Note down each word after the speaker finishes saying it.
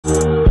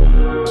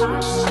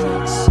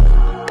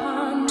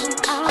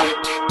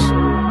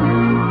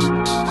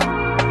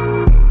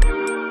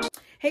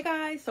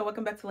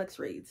welcome back to Lex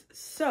Reads.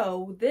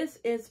 So this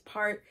is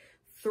part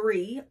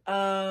 3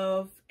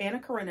 of Anna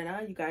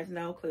Karenina. You guys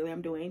know, clearly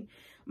I'm doing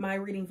my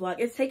reading vlog.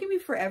 It's taking me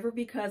forever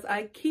because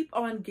I keep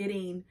on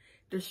getting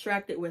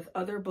distracted with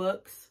other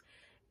books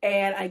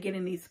and I get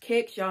in these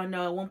kicks. Y'all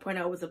know at one point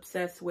I was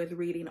obsessed with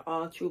reading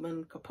all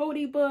Truman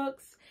Capote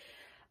books.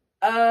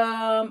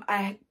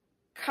 I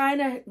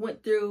kind of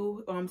went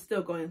through, or I'm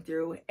still going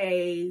through,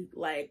 a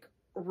like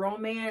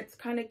romance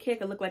kind of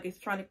kick. It looked like it's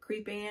trying to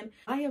creep in.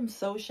 I am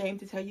so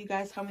ashamed to tell you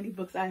guys how many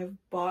books I have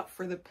bought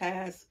for the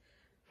past,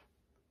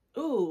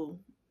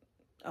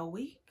 a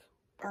week?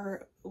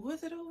 Or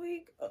was it a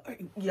week?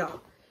 Yeah,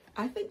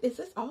 I think, is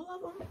this all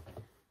of them?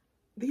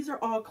 These are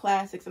all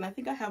classics and I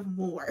think I have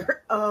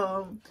more.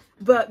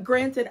 But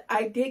granted,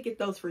 I did get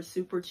those for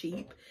super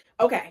cheap.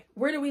 Okay,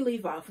 where do we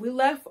leave off? We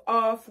left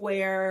off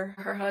where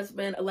her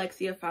husband,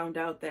 Alexia, found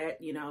out that,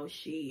 you know,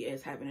 she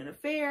is having an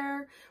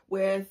affair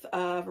with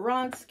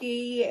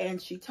Vronsky,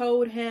 and she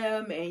told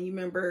him, and you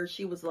remember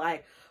she was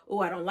like, oh,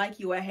 I don't like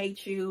you, I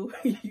hate you,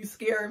 you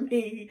scare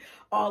me,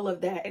 all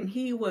of that. And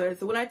he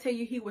was, when I tell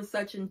you, he was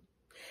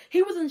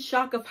he was in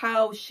shock of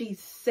how she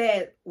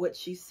said what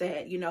she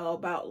said, you know,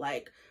 about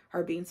like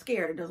her being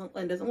scared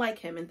and doesn't like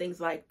him and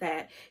things like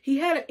that. He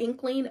had an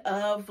inkling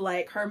of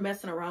like her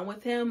messing around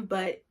with him,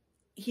 but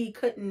he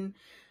couldn't,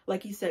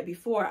 like he said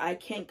before, I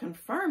can't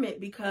confirm it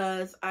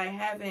because I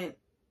haven't,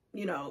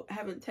 you know,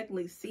 haven't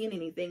technically seen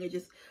anything. It's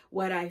just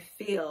what I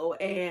feel.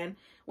 And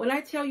when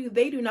I tell you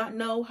they do not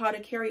know how to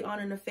carry on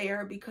an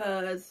affair,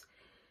 because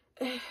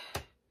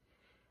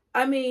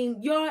I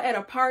mean, y'all at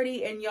a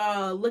party and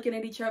y'all looking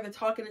at each other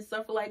talking and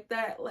stuff like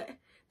that, like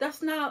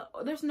that's not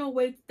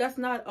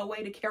a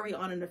way to carry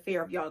on an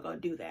affair if y'all gonna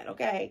do that,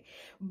 okay?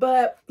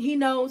 But he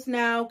knows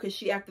now because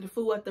she acted a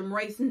fool at them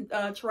racing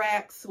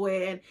tracks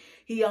when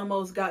he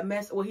almost got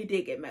messed. Well, he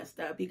did get messed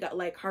up. He got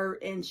like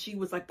hurt and she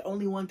was like the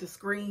only one to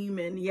scream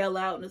and yell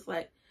out, and it's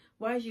like,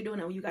 why is you doing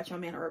that when you got your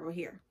man over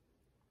here?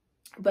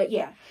 But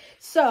yeah,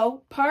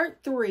 so part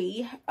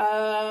 3,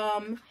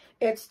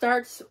 it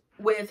starts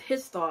with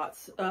his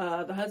thoughts,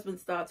 the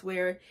husband's thoughts,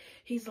 where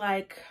he's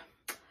like,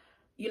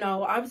 you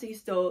know, obviously he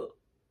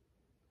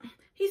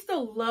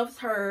still loves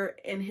her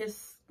in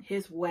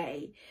his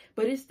way,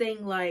 but his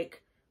thing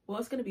like, well,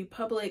 it's going to be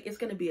public, it's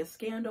going to be a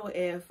scandal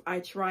if I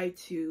try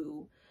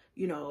to,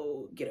 you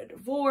know, get a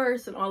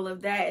divorce and all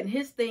of that. And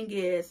his thing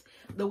is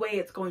the way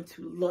it's going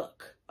to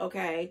look,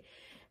 okay?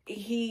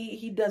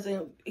 He knows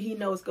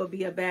it's going to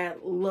be a bad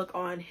look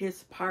on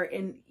his part,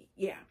 and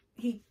yeah,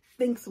 he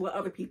thinks what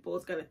other people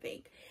is going to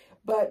think.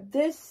 But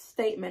this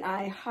statement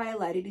I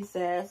highlighted, he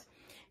says,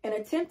 an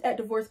attempt at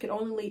divorce could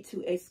only lead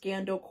to a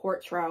scandal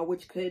court trial,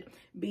 which could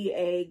be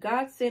a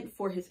godsend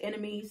for his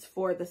enemies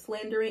for the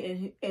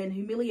slandering and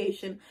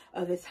humiliation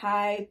of his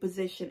high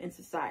position in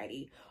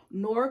society.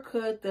 Nor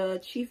could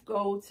the chief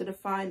goal to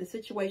define the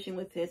situation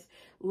with his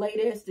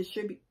latest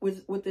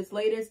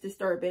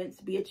disturbance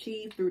be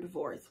achieved through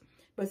divorce.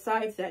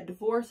 Besides that,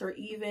 divorce, or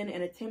even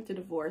an attempted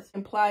divorce,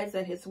 implies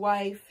that his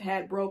wife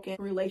had broken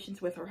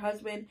relations with her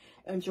husband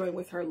and joined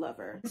with her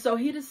lover. So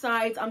he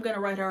decides, I'm going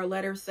to write her a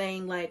letter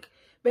saying like,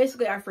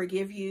 basically, I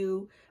forgive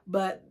you,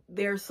 but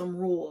there's some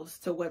rules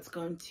to what's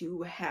going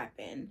to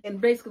happen. And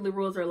basically the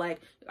rules are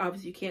like,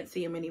 obviously you can't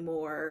see him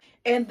anymore.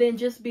 And then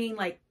just being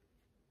like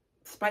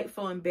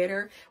spiteful and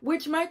bitter,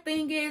 which my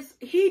thing is,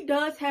 he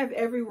does have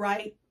every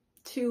right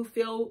to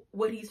feel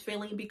what he's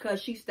feeling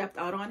because she stepped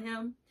out on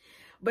him.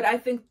 But I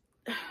feel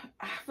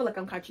like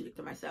I'm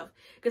contradicting myself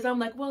because I'm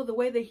like, well, the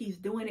way that he's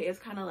doing it is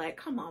kind of like,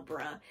 come on,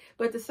 bruh.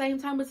 But at the same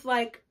time, it's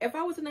like, if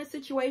I was in that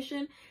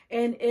situation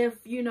and if,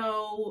 you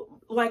know,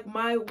 like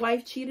my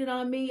wife cheated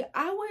on me,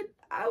 I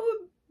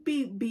would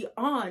be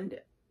beyond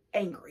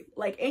angry.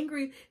 Like,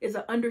 angry is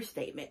an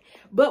understatement.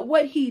 But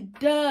what he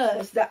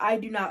does that I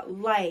do not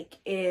like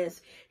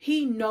is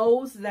he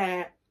knows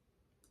that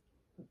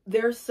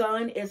their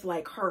son is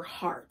like her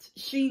heart.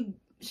 She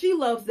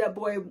loves that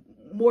boy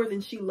more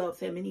than she loves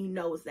him, and he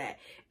knows that.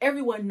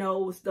 Everyone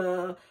knows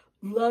the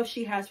love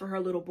she has for her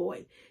little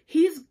boy.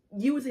 He's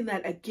using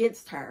that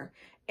against her.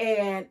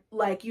 And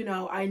like, you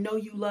know, I know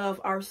you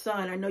love our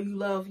son. I know you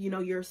love, you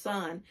know, your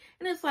son.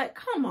 And it's like,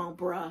 come on,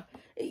 bruh.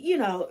 You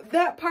know,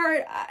 that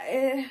part,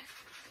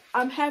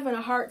 I'm having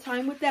a hard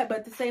time with that. But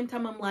at the same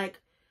time, I'm like,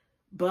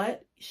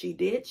 but she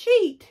did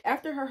cheat.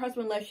 After her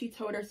husband left, she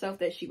told herself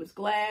that she was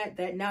glad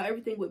that now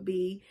everything would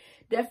be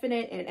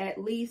definite, and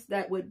at least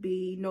that would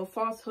be no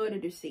falsehood or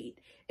deceit.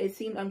 It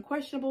seemed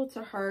unquestionable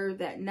to her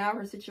that now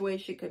her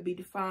situation could be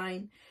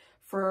defined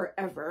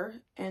forever.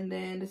 And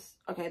then,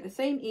 the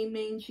same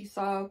evening she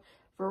saw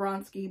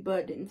Vronsky,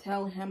 but didn't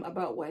tell him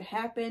about what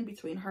happened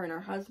between her and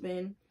her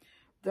husband.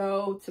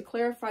 Though, to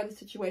clarify the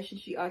situation,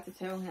 she ought to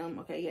tell him,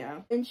 okay,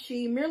 yeah. And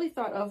she merely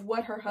thought of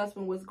what her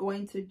husband was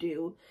going to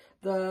do.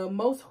 The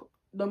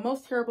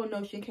most terrible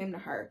notion came to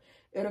her.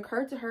 It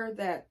occurred to her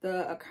that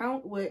the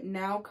account would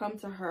now come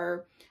to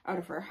her out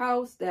of her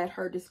house, that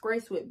her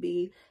disgrace would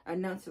be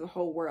announced to the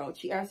whole world.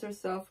 She asked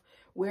herself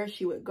where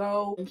she would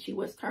go when she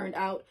was turned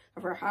out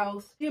of her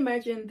house. She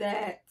imagined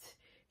that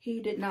he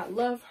did not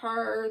love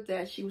her,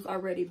 that she was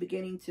already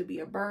beginning to be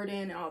a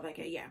burden and all that.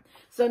 Okay, yeah.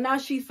 So now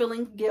she's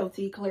feeling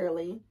guilty,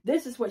 clearly.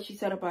 This is what she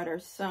said about her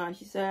son.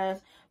 She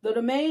says, the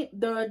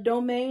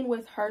domain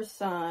with her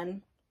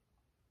son,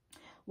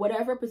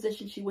 whatever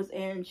position she was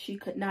in, she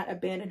could not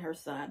abandon her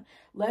son.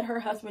 Let her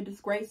husband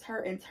disgrace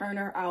her and turn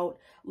her out.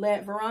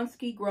 Let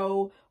Vronsky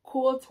grow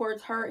cool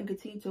towards her and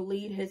continue to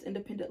lead his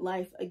independent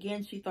life.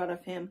 Again, she thought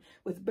of him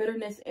with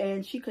bitterness,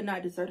 and she could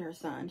not desert her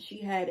son.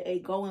 She had a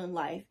goal in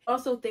life.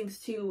 Also thinks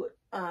too,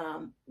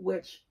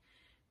 which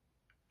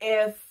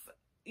if,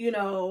 you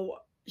know,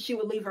 she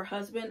would leave her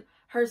husband,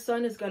 her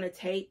husband's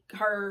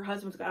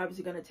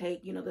obviously going to take,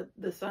 you know,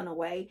 the son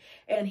away,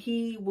 and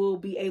he will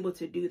be able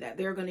to do that.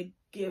 They're going to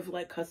give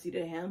like custody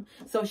to him.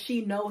 So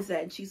she knows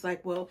that, and she's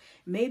like, well,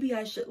 maybe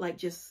I should like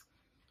just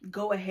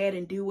go ahead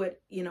and do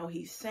what, you know,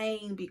 he's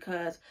saying,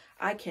 because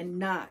I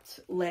cannot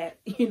let,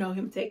 you know,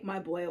 him take my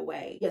boy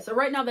away. Yeah, so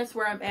right now that's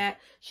where I'm at.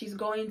 She's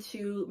going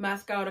to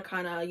Moscow to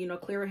kind of, you know,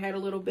 clear her head a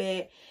little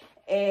bit,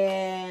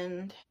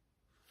 and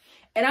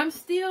I'm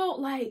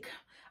still like,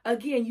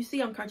 again, you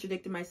see I'm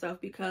contradicting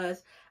myself,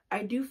 because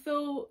I do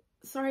feel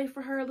sorry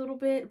for her a little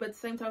bit, but at the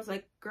same time, it's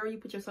like, girl, you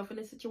put yourself in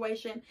this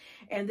situation.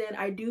 And then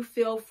I do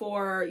feel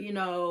for, you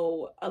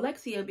know,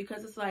 Alexia,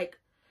 because it's like,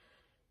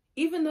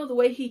 even though the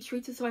way he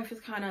treats his wife is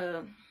kind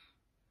of,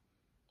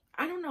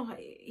 I don't know,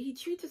 he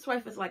treats his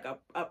wife as like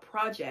a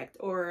project,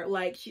 or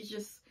like she's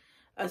just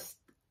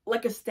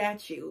like a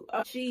statue.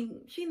 She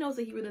knows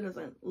that he really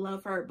doesn't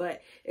love her,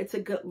 but it's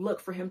a good look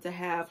for him to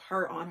have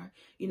her on her,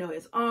 you know,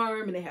 his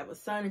arm, and they have a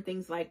son and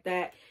things like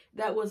that.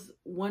 That was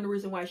one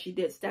reason why she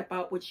did step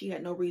out, which she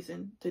had no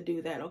reason to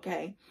do that,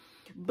 okay?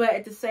 But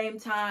at the same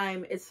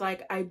time, it's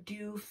like, I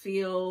do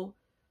feel,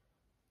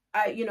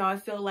 I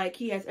feel like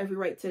he has every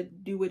right to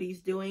do what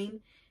he's doing,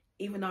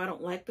 even though I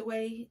don't like the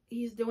way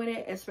he's doing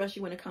it,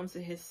 especially when it comes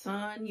to his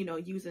son, you know,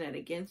 using it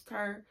against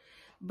her.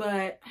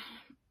 But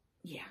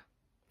yeah,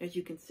 as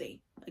you can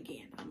see,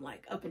 again, I'm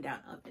like up and down,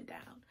 up and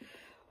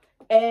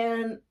down.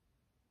 And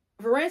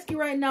Vronsky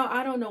right now,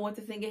 I don't know what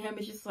to think of him.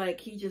 It's just like,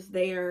 he's just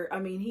there. I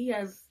mean,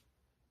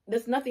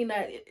 there's nothing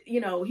that,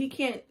 you know,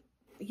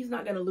 he's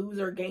not going to lose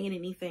or gain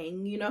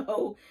anything, you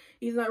know.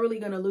 He's not really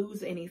going to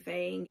lose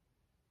anything.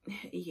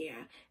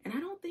 Yeah. And I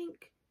don't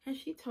think, has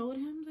she told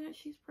him that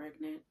she's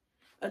pregnant?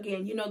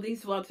 Again, you know,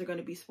 these vlogs are going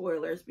to be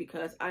spoilers,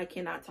 because I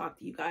cannot talk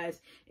to you guys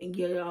and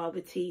get all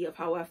the tea of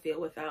how I feel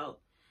without,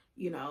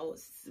 you know,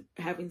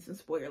 having some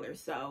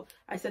spoilers. So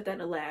I said that in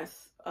the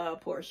last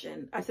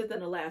portion. I said that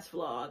in the last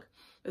vlog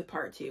with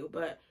part 2,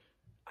 but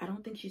I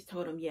don't think she's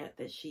told him yet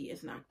that she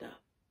is knocked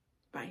up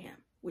by him,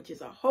 which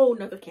is a whole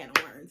nother can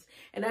of worms.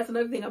 And that's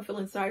another thing I'm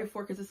feeling sorry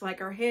for, because it's like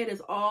her head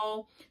is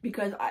all,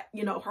 because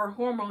you know, her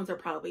hormones are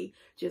probably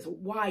just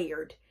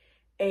wired,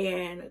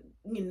 and,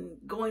 you know,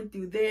 going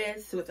through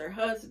this with her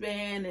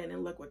husband, and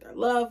then look with her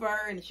lover,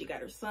 and she got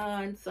her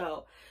son.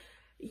 So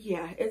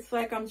yeah, it's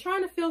like, I'm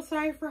trying to feel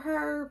sorry for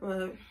her,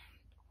 but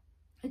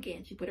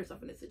again, she put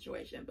herself in this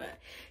situation. But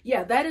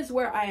yeah, that is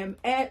where I am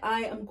at.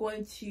 I am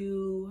going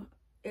to,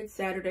 it's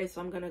Saturday, so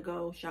I'm going to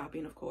go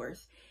shopping, of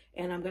course.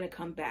 And I'm going to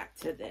come back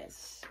to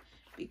this,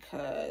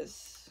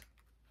 because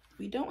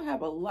we don't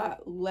have a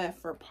lot left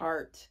for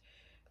part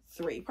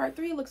 3. Part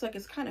 3 looks like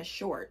it's kind of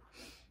short.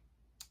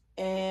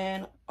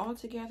 And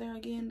altogether,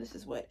 again, this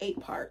is what, 8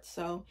 parts.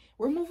 So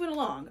we're moving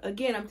along.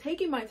 Again, I'm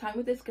taking my time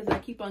with this because I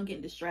keep on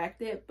getting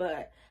distracted.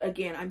 But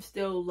again, I'm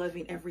still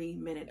loving every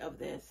minute of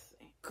this.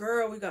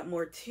 Girl, we got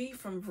more tea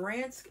from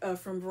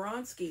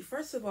Vronsky.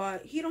 First of all,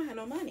 he don't have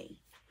no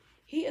money.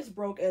 He is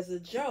broke as a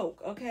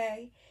joke,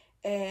 okay?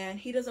 And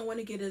he doesn't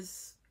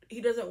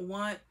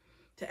want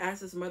to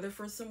ask his mother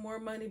for some more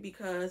money,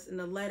 because in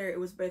the letter, it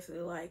was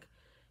basically like,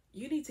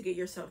 you need to get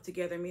yourself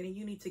together, meaning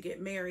you need to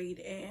get married,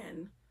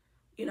 and,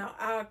 you know,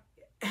 I'll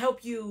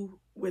help you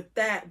with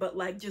that, but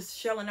like just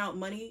shelling out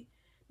money,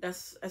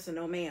 that's a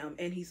no ma'am.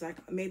 And he's like,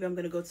 maybe I'm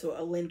going to go to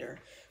a lender.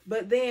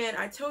 But then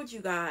I told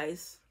you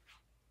guys,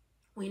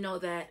 we know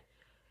that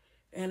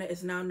Anna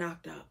is now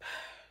knocked up,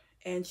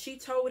 and she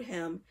told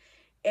him,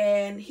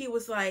 and he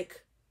was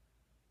like,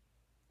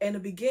 in the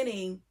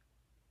beginning,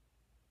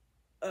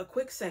 a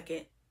quick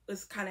second,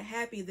 was kind of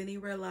happy. Then he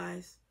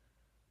realized,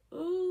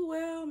 oh,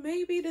 well,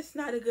 maybe that's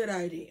not a good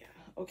idea.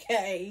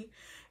 Okay.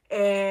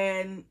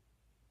 And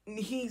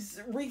he's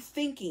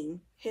rethinking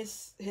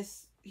he's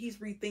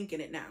rethinking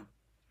it now.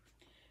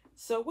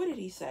 So what did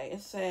he say?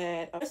 It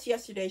said, just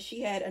yesterday she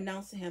had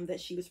announced to him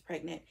that she was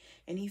pregnant,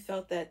 and he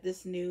felt that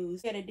this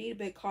news, he had indeed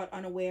been caught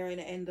unaware,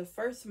 and the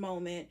first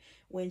moment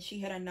when she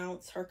had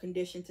announced her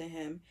condition to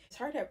him, his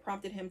heart had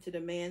prompted him to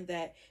demand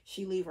that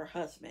she leave her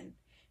husband.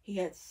 He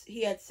had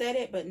said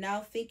it, but now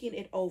thinking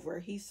it over,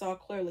 he saw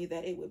clearly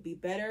that it would be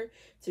better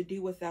to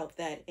do without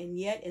that. And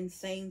yet, in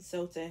saying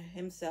so to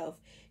himself,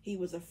 he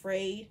was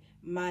afraid.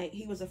 Might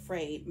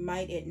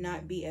it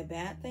not be a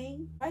bad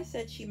thing? I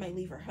said she might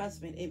leave her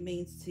husband. It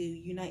means to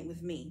unite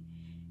with me.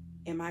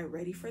 Am I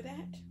ready for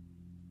that?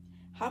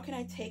 How can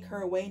I take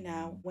her away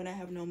now when I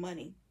have no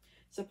money?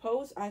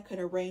 Suppose I could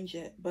arrange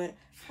it, but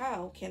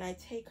how can I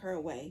take her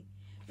away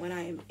when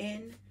I am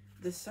in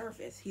the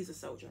surface. He's a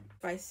soldier.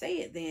 If I say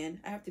it, then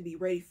I have to be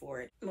ready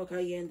for it.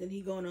 Okay, yeah, and then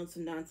he going on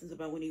some nonsense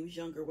about when he was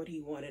younger, what he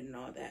wanted and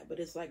all that. But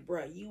it's like,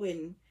 bruh,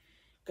 you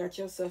got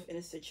yourself in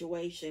a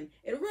situation.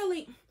 It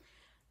really,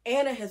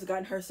 Anna has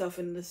gotten herself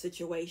in the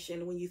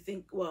situation when you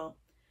think, well,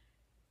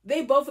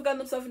 they both have gotten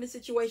themselves in a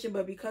situation,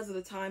 but because of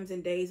the times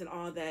and days and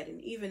all that,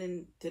 and even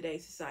in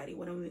today's society,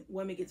 when a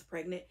woman gets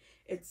pregnant,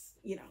 it's,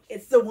 you know,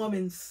 it's the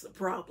woman's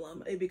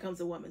problem. It becomes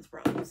a woman's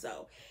problem.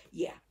 So,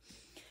 yeah.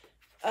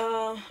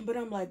 But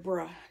I'm like,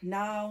 bruh,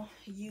 now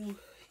you,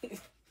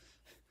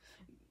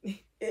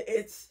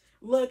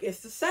 look, it's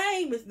the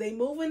same. They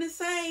moving the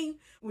same.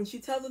 When she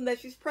tells them that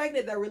she's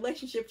pregnant, that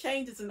relationship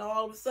changes, and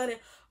all of a sudden,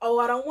 oh,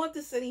 I don't want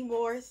this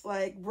anymore. It's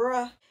like,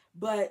 bruh.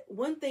 But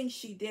one thing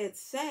she did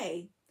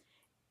say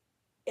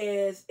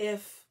is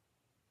if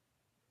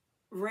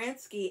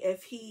Vransky,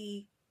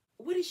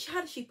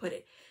 how did she put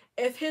it?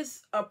 If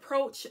his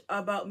approach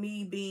about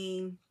me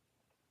being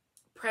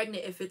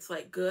pregnant, if it's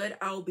like good,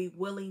 I'll be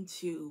willing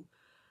to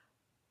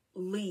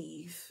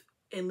leave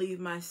and leave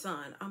my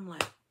son. I'm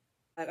like,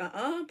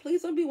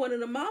 please don't be one of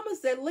the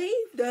mamas that leave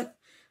the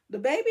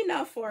baby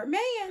not for a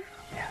man.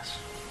 Yes.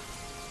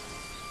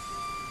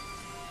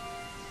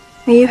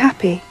 Are you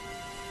happy?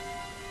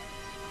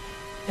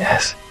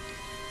 Yes.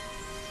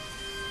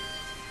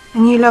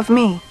 And you love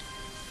me?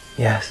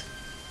 Yes.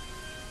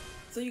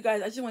 So you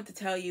guys, I just want to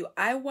tell you,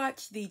 I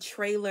watched the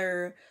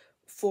trailer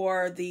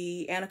for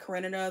the Anna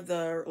Karenina,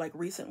 the like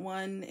recent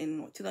one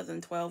in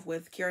 2012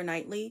 with Keira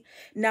Knightley.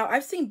 Now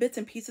I've seen bits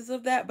and pieces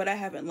of that, but I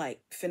haven't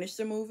like finished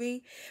the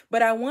movie.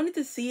 But I wanted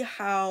to see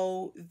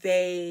how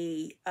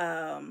they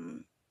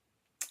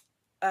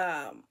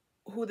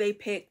who they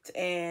picked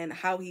and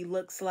how he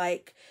looks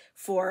like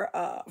for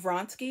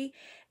Vronsky.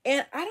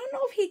 And I don't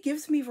know if he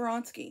gives me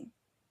Vronsky.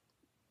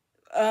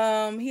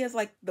 He has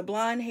like the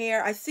blonde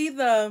hair. I see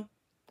the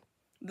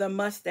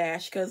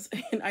mustache, because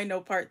I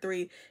know part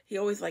 3, he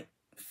always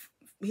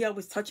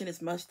touching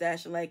his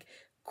mustache and like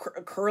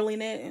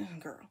curling it,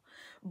 girl.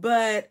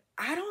 But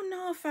I don't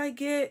know if I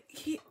get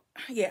he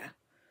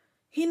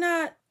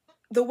not,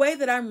 the way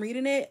that I'm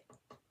reading it,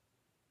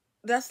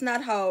 that's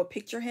not how I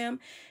picture him.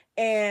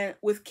 And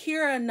with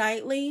Keira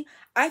Knightley,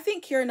 I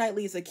think Keira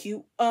Knightley is a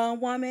cute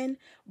woman,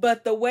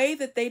 but the way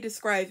that they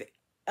describe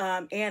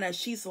Anna,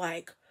 she's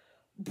like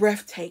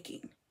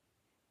breathtaking.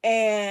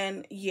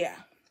 And yeah,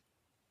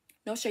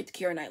 no shade to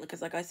Keira Knightley,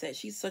 because like I said,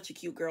 she's such a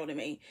cute girl to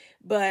me.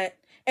 But,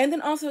 and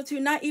then also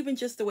too, not even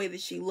just the way that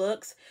she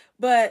looks,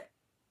 but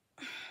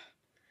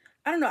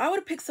I don't know, I would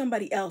have picked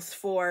somebody else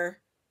for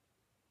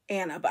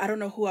Anna, but I don't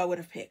know who I would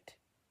have picked.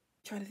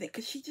 I'm trying to think,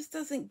 because she just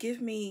doesn't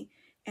give me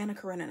Anna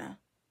Karenina.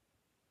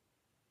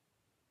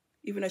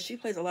 Even though she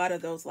plays a lot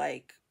of those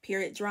like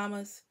period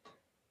dramas.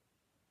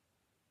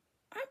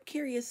 I'm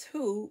curious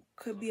who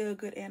could be a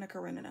good Anna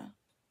Karenina.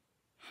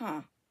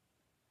 I'm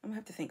gonna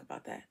have to think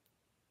about that.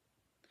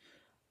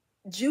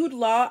 Jude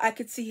Law, I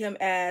could see him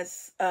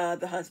as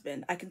the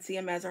husband. I can see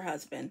him as her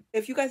husband.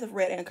 If you guys have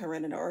read Anna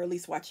Karenina or at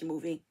least watched the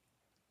movie,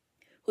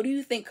 who do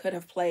you think could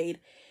have played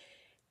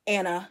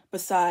Anna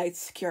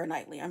besides Keira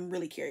Knightley? I'm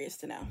really curious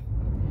to know.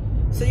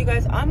 So you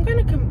guys, I'm going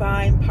to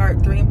combine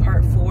part 3 and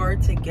part 4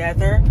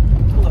 together.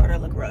 Oh Lord, I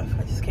look rough.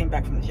 I just came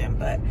back from the gym,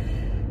 but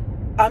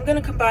I'm going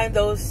to combine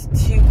those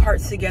 2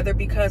 parts together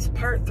because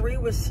part 3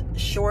 was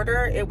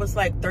shorter. It was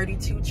like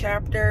 32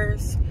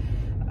 chapters.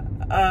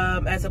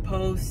 As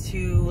opposed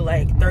to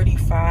like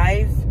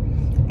 35,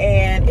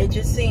 and it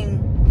just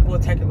seemed, well,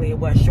 technically it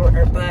was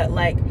shorter, but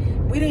like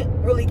we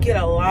didn't really get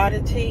a lot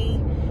of tea.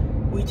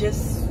 We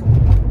just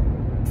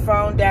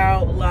found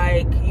out,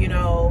 like, you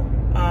know,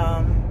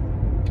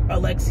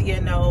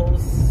 Alexia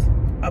knows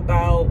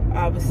about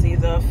obviously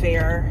the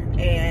affair,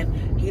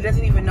 and he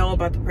doesn't even know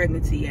about the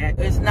pregnancy yet.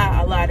 It's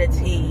not a lot of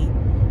tea,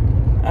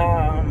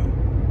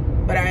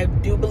 but I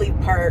do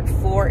believe part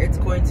 4 it's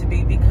going to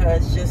be,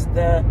 because just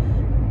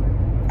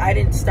I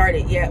didn't start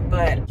it yet,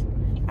 but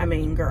I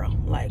mean, girl,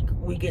 like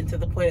we get to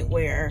the point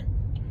where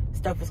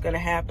stuff is going to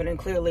happen, and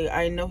clearly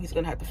I know he's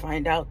going to have to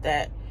find out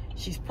that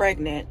she's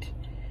pregnant.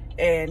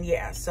 And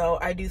yeah, so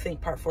I do think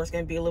part 4 is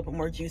going to be a little bit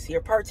more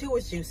juicier. Part 2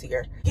 was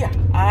juicier. Yeah,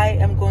 I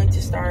am going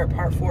to start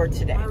part 4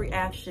 today. My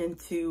reaction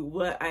to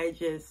what I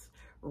just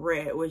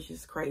read was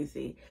just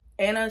crazy.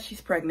 Anna, she's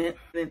pregnant,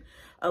 and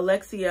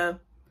Alexia,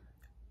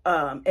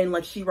 and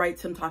like she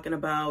writes him talking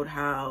about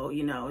how,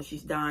 you know,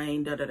 she's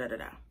dying, da da da da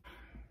da.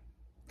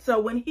 So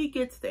when he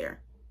gets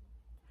there,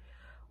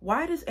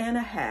 why does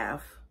Anna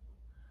have,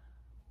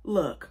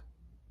 look,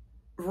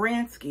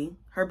 Vransky,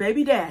 her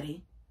baby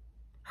daddy,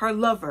 her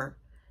lover,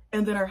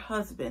 and then her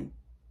husband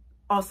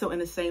also in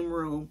the same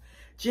room,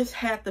 just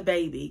had the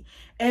baby?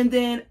 And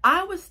then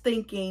I was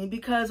thinking,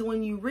 because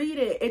when you read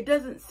it, it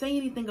doesn't say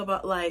anything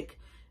about, like,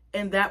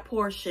 in that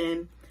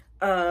portion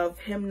of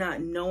him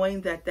not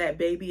knowing that that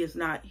baby is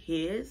not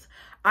his.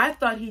 I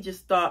thought he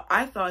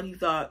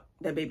thought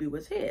that baby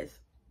was his,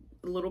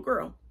 the little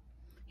girl.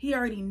 He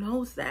already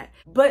knows that.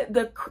 But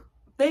the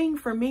thing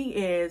for me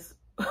is,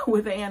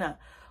 with Anna,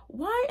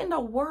 why in the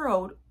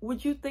world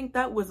would you think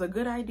that was a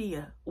good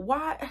idea?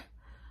 Why?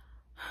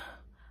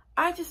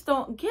 I just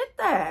don't get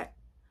that.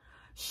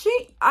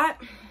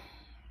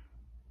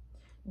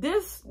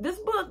 This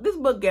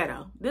book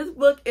ghetto. This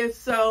book is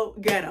so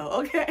ghetto,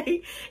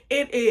 okay?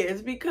 It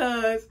is,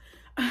 because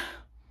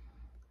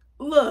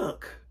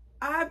look,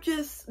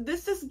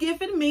 this is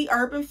giving me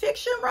urban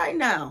fiction right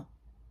now.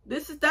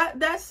 This is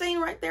that scene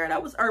right there,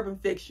 that was urban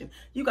fiction.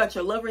 You got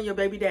your lover and your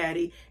baby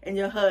daddy and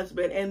your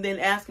husband, and then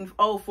asking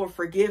for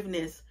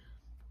forgiveness.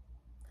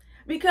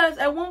 Because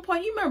at one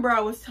point, you remember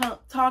I was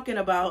talking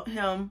about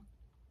him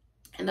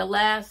in the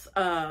last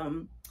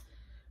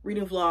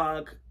reading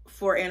vlog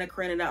for Anna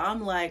Karenina.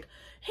 I'm like,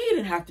 he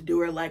didn't have to do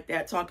her like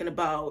that, talking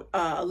about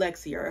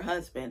Alexia, her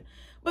husband.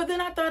 But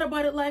then I thought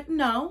about it like,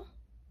 no.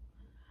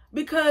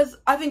 Because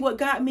I think what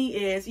got me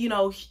is, you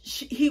know,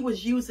 he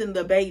was using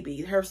the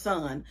baby, her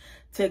son,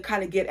 to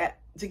kind of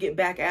get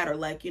back at her.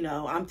 Like, you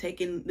know, I'm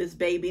taking this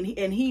baby.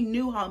 And he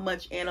knew how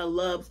much Anna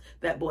loves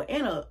that boy.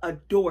 Anna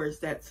adores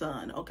that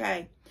son,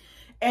 okay?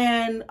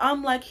 And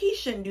I'm like, he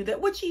shouldn't do that,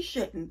 which he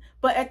shouldn't.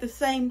 But at the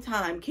same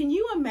time, can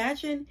you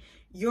imagine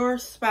your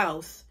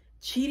spouse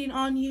cheating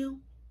on you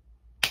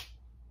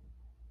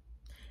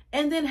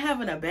and then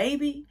having a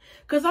baby?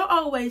 Because I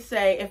always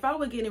say, if I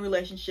would get in a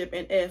relationship,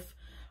 and if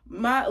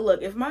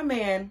my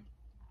man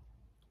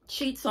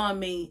cheats on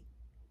me,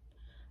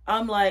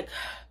 I'm like,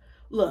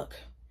 look,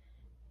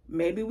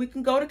 maybe we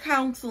can go to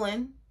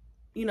counseling,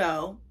 you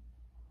know,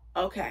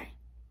 okay.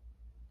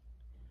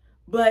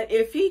 But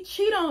if he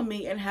cheat on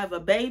me and have a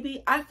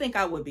baby, I think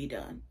I would be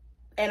done.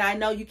 And I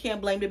know you can't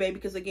blame the baby,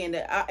 because again,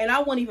 I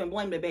wouldn't even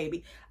blame the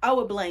baby. I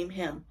would blame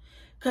him.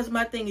 Because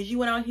my thing is, you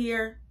went out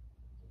here,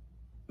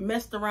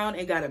 messed around,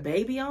 and got a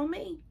baby on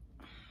me?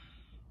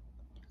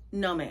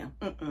 No, ma'am.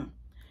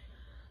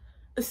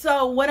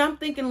 So when I'm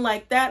thinking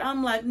like that,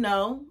 I'm like,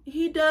 no,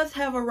 he does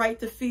have a right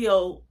to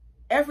feel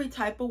every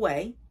type of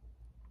way.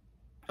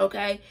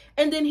 Okay.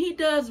 And then he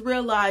does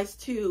realize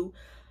too,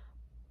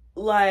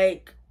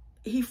 like,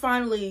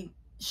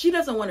 she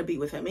doesn't want to be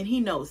with him, and he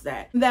knows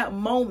that. In that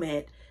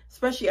moment,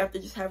 especially after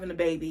just having a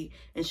baby,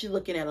 and she's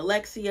looking at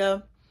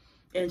Alexia,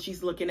 and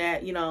she's looking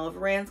at, you know,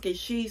 Varansky,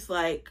 she's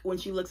like, when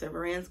she looks at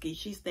Varansky,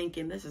 she's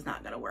thinking, this is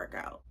not going to work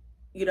out.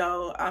 You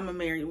know, I'm a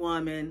married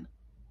woman.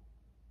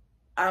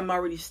 I'm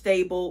already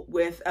stable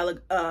with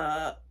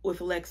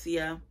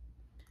Alexia.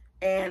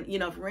 And, you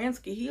know,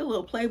 Varansky, he a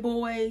little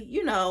playboy,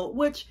 you know,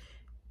 which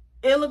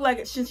it looked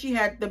like since she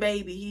had the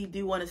baby, he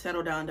do want to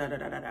settle down,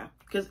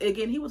 Because,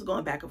 again, he was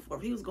going back and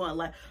forth. He was going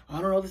like,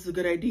 I don't know if this is a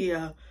good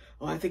idea.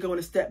 Oh, I think I want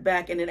to step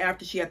back. And then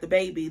after she had the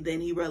baby,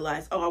 then he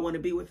realized, oh, I want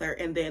to be with her.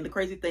 And then the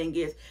crazy thing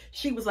is,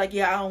 she was like,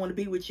 yeah, I don't want to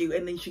be with you.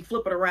 And then she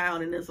flip it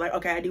around, and it's like,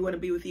 okay, I do want to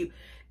be with you.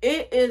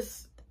 It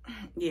is,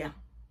 yeah.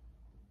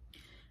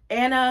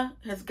 Anna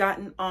has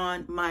gotten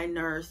on my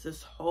nerves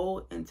this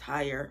whole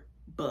entire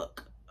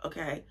book,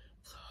 okay?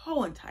 This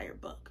whole entire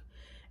book.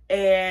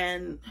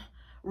 And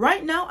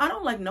right now, I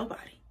don't like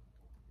nobody.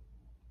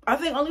 I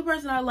think only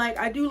person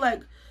I do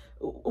like,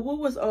 what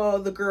was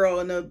the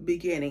girl in the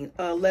beginning?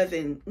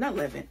 Levin, not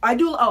Levin. I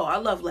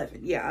love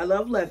Levin. Yeah, I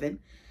love Levin.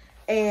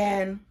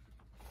 And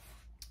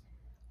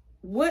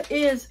what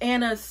is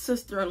Anna's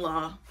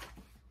sister-in-law?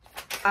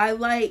 I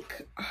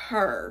like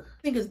her.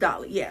 I think it's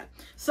Dolly. Yeah.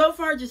 So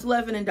far, just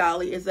Levin and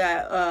Dolly is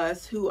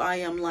who I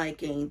am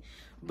liking.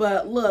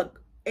 But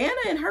look, Anna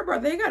and her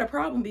brother, they got a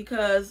problem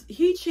because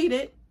he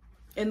cheated,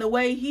 and the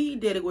way he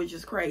did it was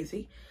just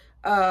crazy.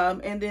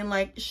 And then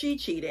like she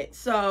cheated.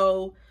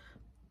 So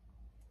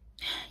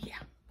yeah,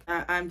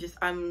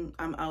 I'm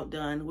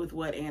outdone with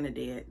what Anna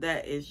did.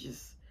 That is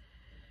just,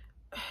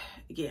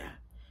 yeah,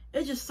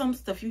 it's just some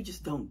stuff you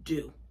just don't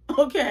do.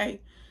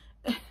 Okay.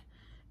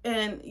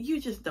 And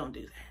you just don't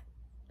do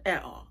that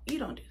at all. You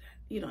don't do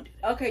that. You don't do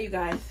that. Okay, you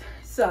guys.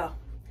 So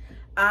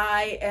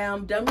I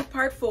am done with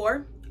part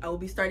 4. I will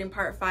be starting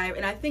part 5.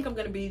 And I think I'm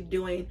going to be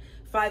doing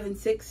 5 and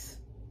 6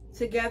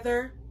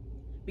 together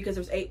because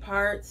there's 8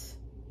 parts.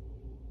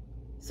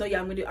 So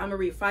yeah, I'm gonna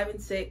read 5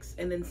 and 6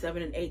 and then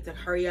 7 and 8 to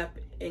hurry up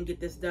and get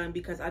this done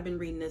because I've been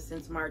reading this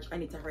since March. I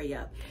need to hurry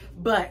up.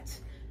 But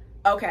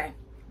okay,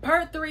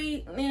 part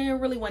 3,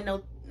 really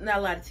wasn't not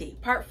a lot of tea.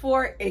 Part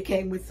 4, it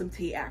came with some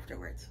tea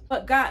afterwards.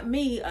 What got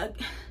me, how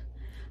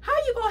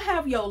you gonna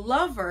have your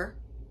lover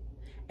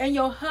and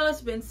your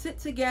husband sit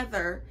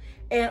together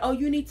and, oh,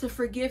 you need to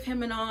forgive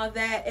him and all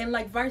that, and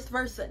like vice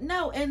versa?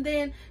 No. And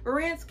then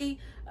Varansky,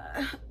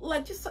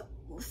 like just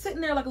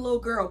sitting there like a little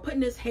girl,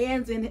 putting his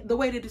hands in, the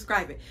way to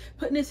describe it,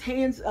 putting his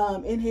hands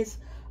in his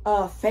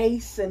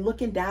face and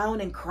looking down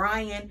and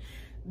crying.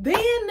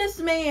 Then this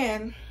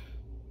man,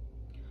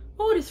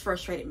 oh, this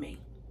frustrated me.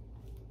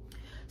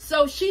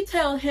 So she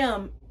tell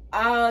him,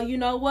 you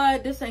know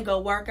what, this ain't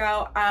gonna work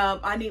out.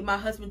 I need my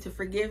husband to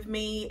forgive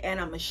me, and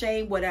I'm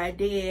ashamed what I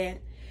did.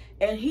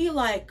 And he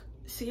like,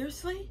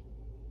 seriously?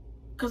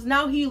 Because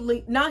now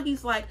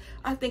he's like,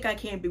 I think I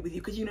can't be with you.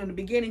 Because, you know, in the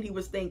beginning he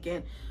was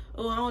thinking,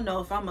 oh, I don't know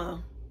if I'm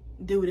gonna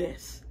do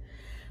this.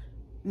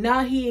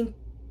 Now he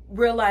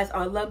realized, oh,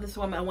 I love this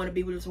woman, I want to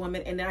be with this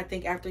woman. And then I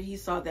think after he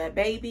saw that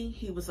baby,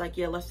 he was like,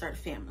 yeah, let's start a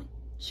family.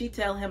 She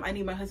tell him, I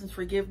need my husband's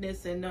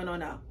forgiveness, and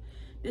no.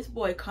 This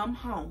boy come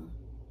home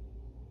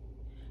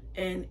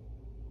and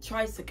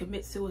tries to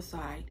commit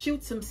suicide,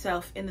 shoots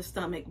himself in the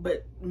stomach,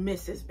 but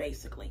misses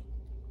basically.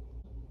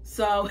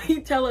 So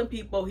he telling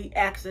people he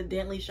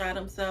accidentally shot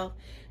himself,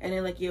 and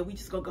they're like, yeah, we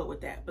just gonna go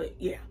with that. But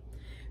yeah.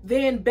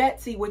 Then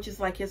Betsy, which is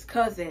like his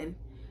cousin,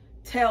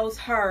 tells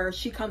her,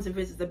 she comes and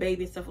visits the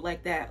baby and stuff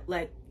like that,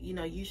 like, you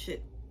know, you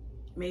should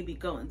maybe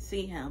go and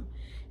see him.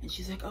 And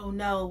she's like, oh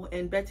no.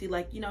 And Betsy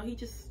like, you know, he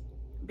just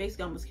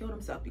basically almost killed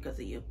himself because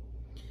of you.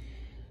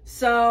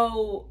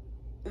 So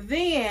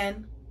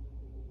then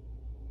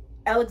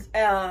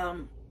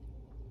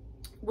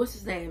what's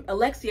his name?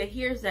 Alexia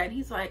hears that, and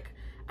he's like,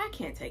 I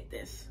can't take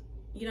this.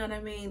 You know what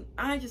I mean?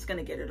 I'm just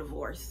gonna get a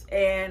divorce.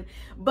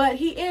 But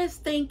he is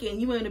thinking,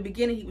 you know, in the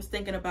beginning he was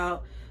thinking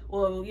about,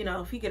 well, you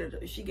know, if we get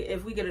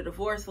a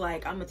divorce,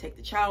 like, I'm gonna take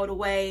the child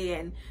away,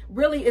 and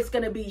really it's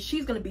gonna be,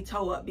 she's gonna be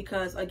toe up,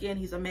 because again,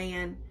 he's a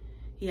man,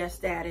 he has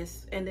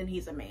status, and then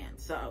he's a man,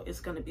 so it's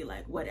gonna be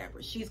like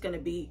whatever. She's gonna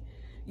be,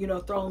 you know,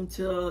 thrown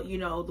to, you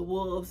know, the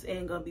wolves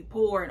and gonna be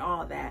poor and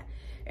all that,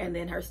 and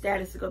then her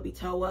status is gonna be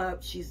toe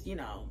up. She's, you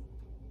know,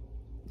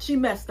 she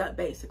messed up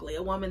basically,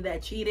 a woman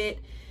that cheated,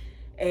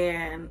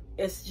 and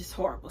it's just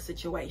horrible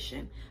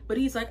situation. But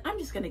he's like, I'm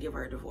just gonna give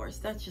her a divorce.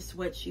 That's just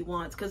what she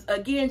wants, because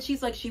again,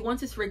 she's like, she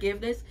wants his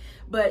forgiveness,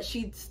 but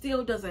she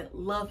still doesn't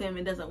love him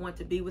and doesn't want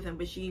to be with him.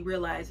 But she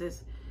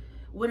realizes,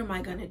 what am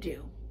I gonna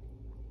do?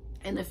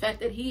 And the fact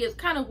that he is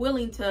kind of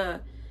willing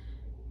to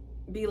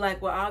be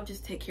like, well, I'll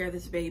just take care of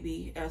this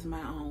baby as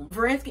my own.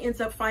 Veransky ends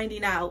up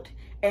finding out,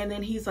 and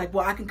then he's like,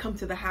 well, I can come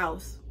to the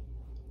house.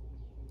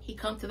 He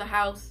comes to the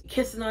house,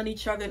 kissing on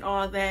each other and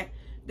all that.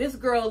 This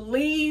girl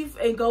leaves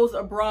and goes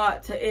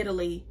abroad to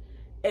Italy.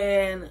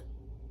 And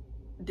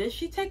did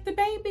she take the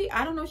baby?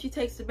 I don't know if she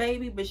takes the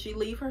baby, but she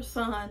leaves her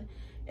son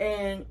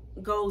and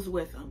goes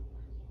with him.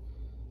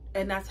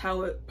 And that's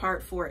how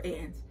part 4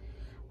 ends.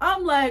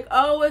 I'm like,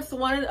 oh, it's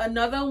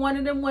another one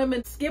of them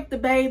women. Skip the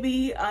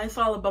baby. It's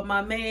all about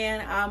my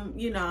man. I'm,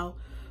 you know,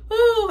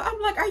 ooh, I'm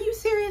like, are you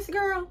serious,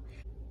 girl?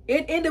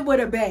 It ended with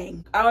a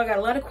bang. I got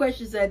a lot of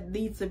questions that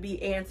needs to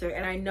be answered,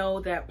 and I know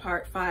that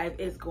part 5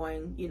 is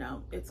going, you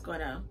know, it's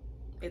gonna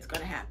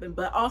happen.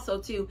 But also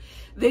too,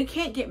 they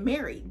can't get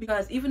married,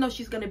 because even though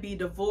she's gonna be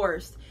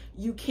divorced,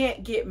 you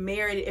can't get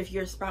married if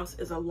your spouse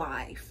is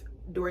alive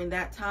during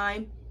that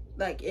time.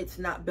 Like, it's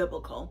not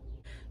biblical.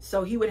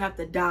 So he would have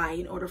to die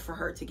in order for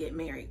her to get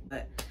married.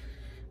 But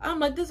I'm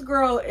like, this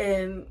girl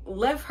and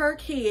left her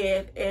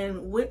kid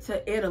and went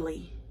to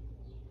Italy.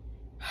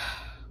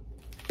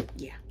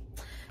 Yeah.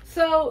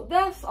 So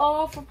that's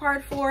all for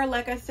part 4.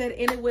 Like I said,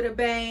 ended with a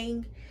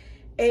bang.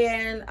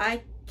 And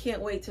I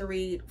can't wait to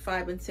read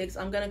 5 and 6.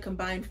 I'm going to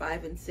combine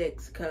 5 and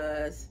 6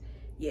 because,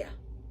 yeah,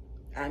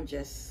 I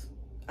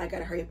got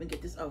to hurry up and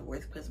get this over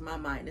with, because my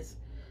mind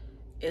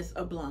is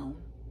a blown.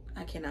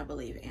 I cannot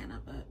believe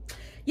Anna. But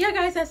yeah,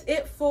 guys, that's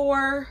it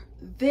for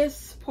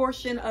this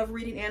portion of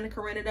reading Anna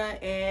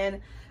Karenina.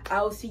 And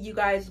I will see you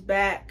guys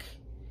back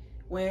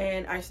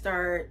when I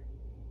start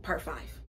part 5.